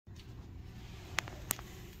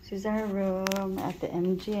This is our room at the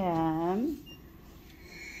MGM.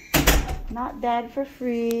 Not bad for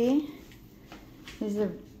free. Here's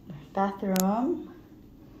the bathroom.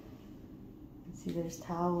 See, there's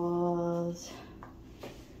towels,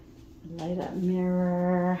 light up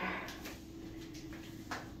mirror,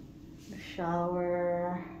 the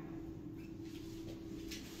shower.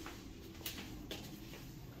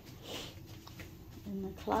 In the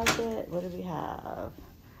closet, what do we have?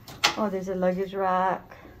 Oh, there's a luggage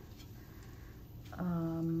rack,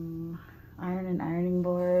 iron and ironing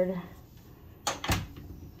board.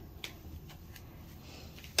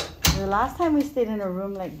 The last time we stayed in a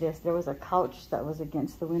room like this, there was a couch that was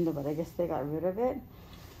against the window, but I guess they got rid of it.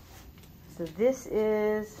 So this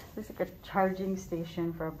is like a charging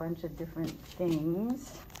station for a bunch of different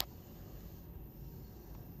things.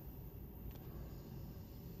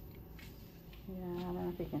 Yeah, I don't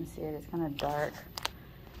know if you can see it. It's kind of dark.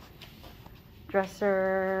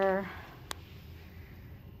 Dresser,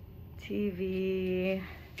 TV,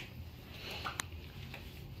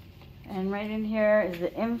 and right in here is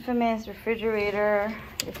the infamous refrigerator.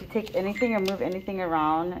 If you take anything or move anything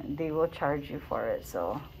around, they will charge you for it.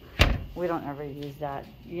 So we don't ever use that.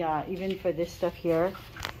 Yeah, even for this stuff here,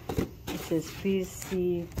 it says please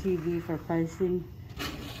see TV for pricing.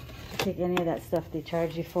 If you take any of that stuff, they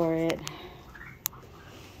charge you for it.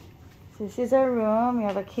 So this is our room. We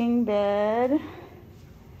have a king bed.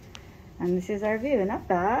 And this is our view. Not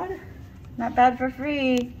bad. Not bad for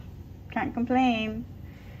free. Can't complain.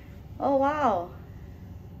 Oh, wow.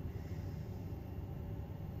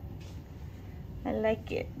 I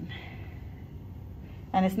like it.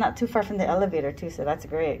 And it's not too far from the elevator too, so that's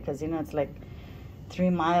great, because you know it's like 3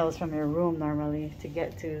 miles from your room normally to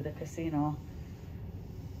get to the casino.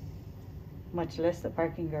 Much less the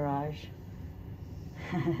parking garage.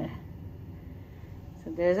 So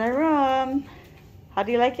there's our room. How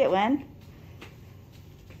do you like it,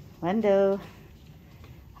 Wendell?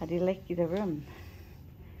 How do you like the room?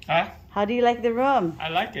 Huh? How do you like the room? I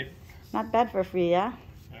like it. Not bad for free, yeah?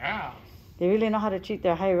 Yeah. They really know how to treat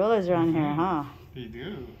their high rollers around here, huh? They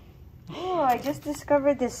do. Oh, I just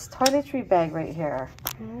discovered this toiletry bag right here.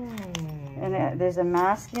 And there's a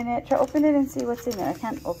mask in it. Try open it and see what's in it. I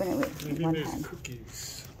can't open it with Maybe one there's hand.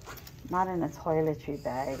 cookies. Not in a toiletry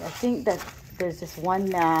bag. I think that there's just one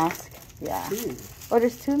mask. Yeah. Ooh. Oh,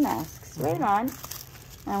 there's 2 masks. Right on.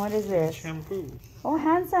 And what is this? Shampoo. Oh,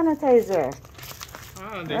 hand sanitizer.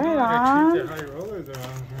 Ah, they Right know how on. to treat their high rollers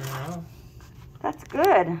around here, huh? That's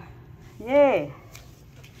good. Yay.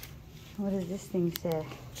 What does this thing say?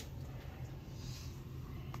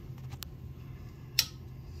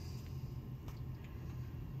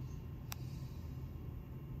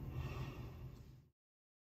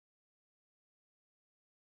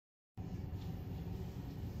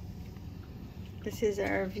 This is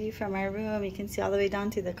our view from our room. You can see all the way down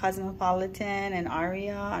to the Cosmopolitan and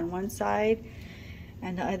Aria on one side.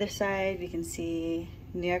 And the other side, we can see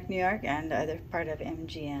New York, and the other part of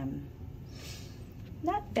MGM.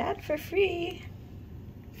 Not bad for free.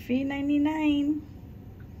 Free 99.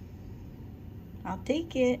 I'll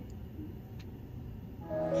take it.